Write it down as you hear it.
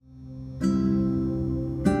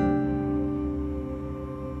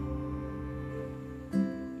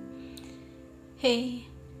Hey,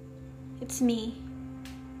 it's me,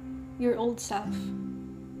 your old self.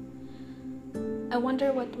 I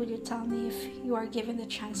wonder what would you tell me if you are given the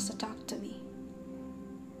chance to talk to me.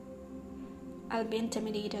 I'll be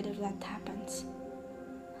intimidated if that happens,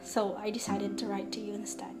 so I decided to write to you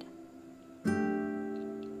instead.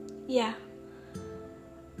 Yeah,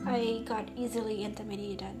 I got easily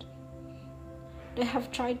intimidated. I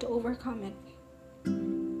have tried to overcome it.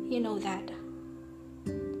 You know that.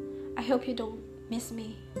 I hope you don't miss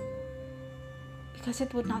me, because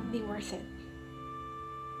it would not be worth it.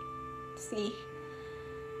 See,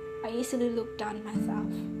 I easily look down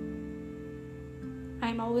myself.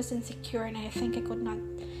 I'm always insecure and I think I could not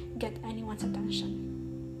get anyone's attention.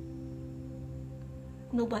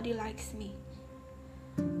 Nobody likes me.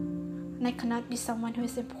 And I cannot be someone who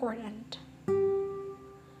is important.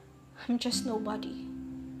 I'm just nobody.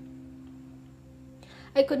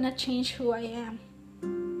 I could not change who I am,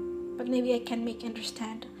 but maybe I can make you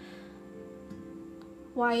understand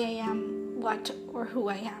why I am what or who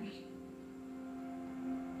I am.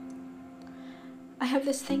 I have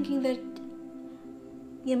this thinking that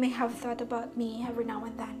you may have thought about me every now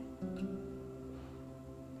and then.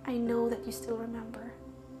 I know that you still remember.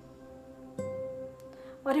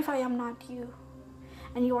 What if I am not you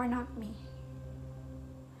and you are not me?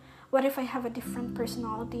 What if I have a different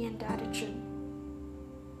personality and attitude?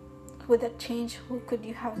 Would that change who could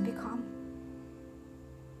you have become?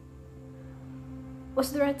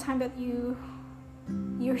 Was there a time that you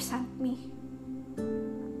resent me?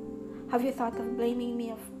 Have you thought of blaming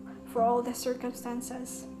me for all the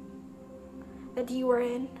circumstances that you were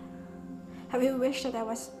in? Have you wished that I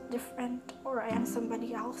was different or I am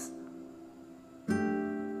somebody else?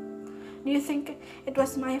 Do you think it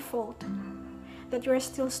was my fault that you are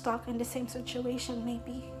still stuck in the same situation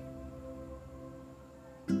maybe?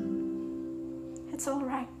 It's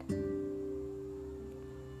alright.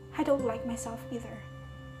 I don't like myself either.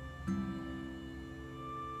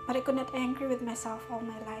 But I could not angry with myself all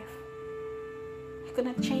my life. I could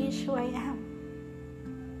not change who I am.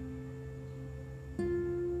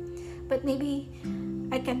 But maybe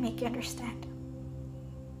I can make you understand.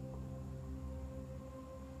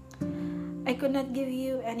 I could not give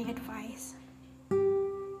you any advice.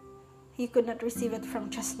 You could not receive it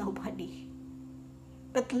from just nobody.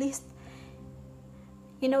 But at least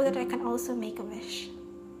you know that I can also make a wish.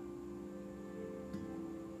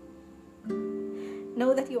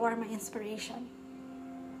 Know that you are my inspiration.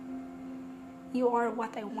 You are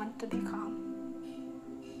what I want to become.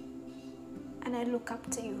 And I look up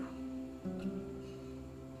to you.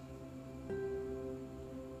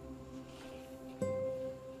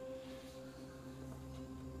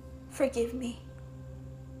 Forgive me.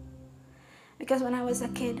 Because when I was a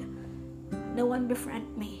kid, no one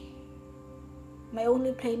befriended me. My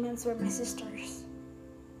only playmates were my sisters.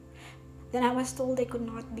 Then I was told I could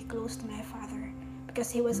not be close to my father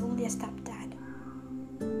because he was only a stepdad.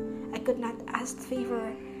 I could not ask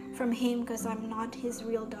favor from him because I'm not his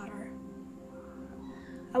real daughter.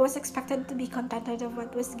 I was expected to be contented of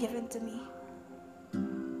what was given to me.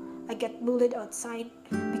 I get bullied outside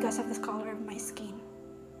because of the color of my skin.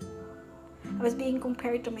 I was being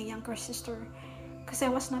compared to my younger sister because I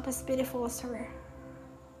was not as beautiful as her.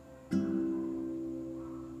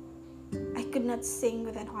 I could not sing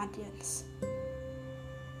with an audience.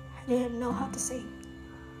 I didn't know how to sing.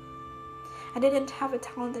 I didn't have a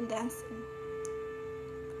talent in dancing.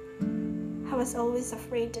 I was always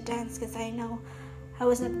afraid to dance because I know I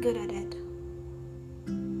was not good at it.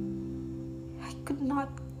 I could not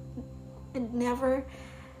and never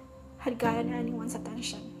had gotten anyone's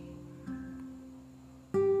attention.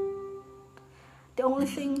 The only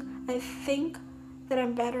thing I think that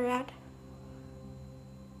I'm better at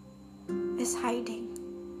is hiding.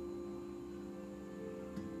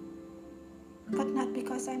 But not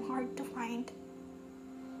because I'm hard to find.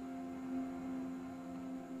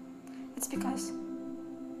 It's because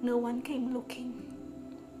no one came looking.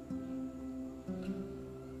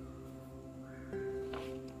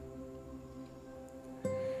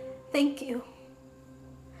 Thank you.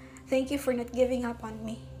 Thank you for not giving up on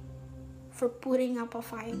me, for putting up a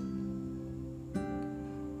fight,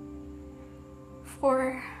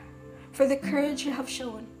 for the courage you have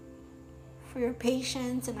shown, for your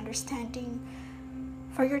patience and understanding,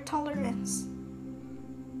 for your tolerance,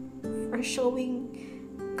 for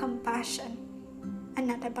showing compassion and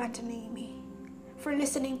not abandoning me, for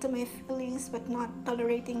listening to my feelings but not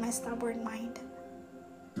tolerating my stubborn mind,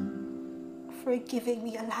 for giving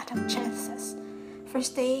me a lot of chances, for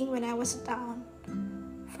staying when I was down,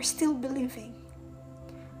 for still believing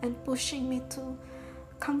and pushing me to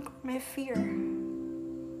conquer my fear,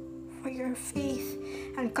 for your your faith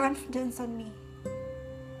and confidence on me.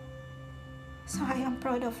 So I am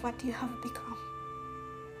proud of what you have become.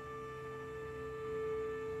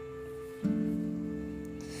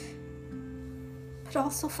 But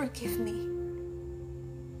also forgive me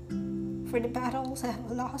for the battles I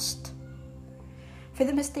have lost, for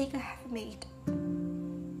the mistakes I have made,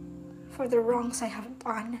 for the wrongs I have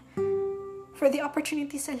done, for the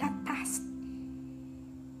opportunities I let pass,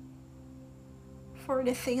 for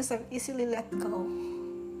the things I've easily let go.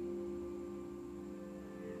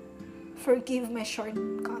 Forgive my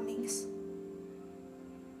shortcomings,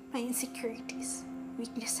 my insecurities,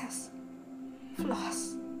 weaknesses,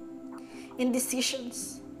 flaws,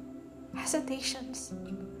 indecisions, hesitations,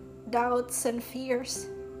 doubts and fears,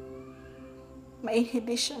 my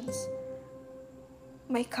inhibitions,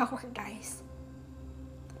 my cowardice,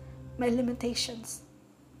 my limitations,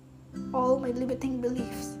 all my limiting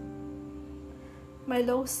beliefs, my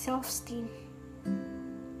low self-esteem,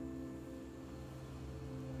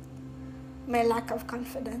 my lack of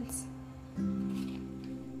confidence,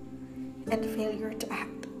 and failure to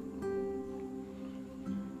act.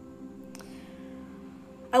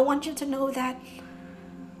 I want you to know that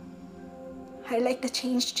I like to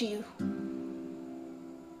change to you.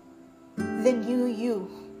 The new you.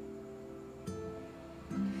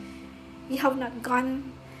 You have not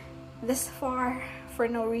gone this far for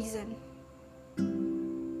no reason.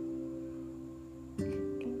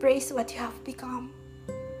 Embrace what you have become.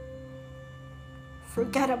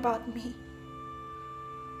 Forget about me.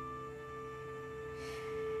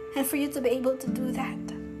 And for you to be able to do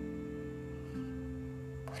that,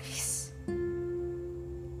 please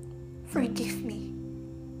forgive me.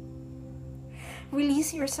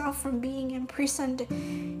 Release yourself from being imprisoned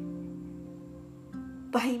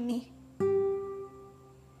by me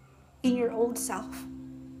in your old self.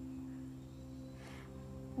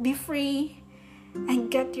 Be free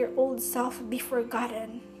and get your old self be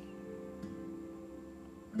forgotten.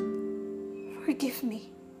 Forgive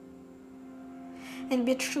me and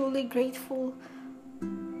be truly grateful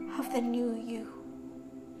of the new you.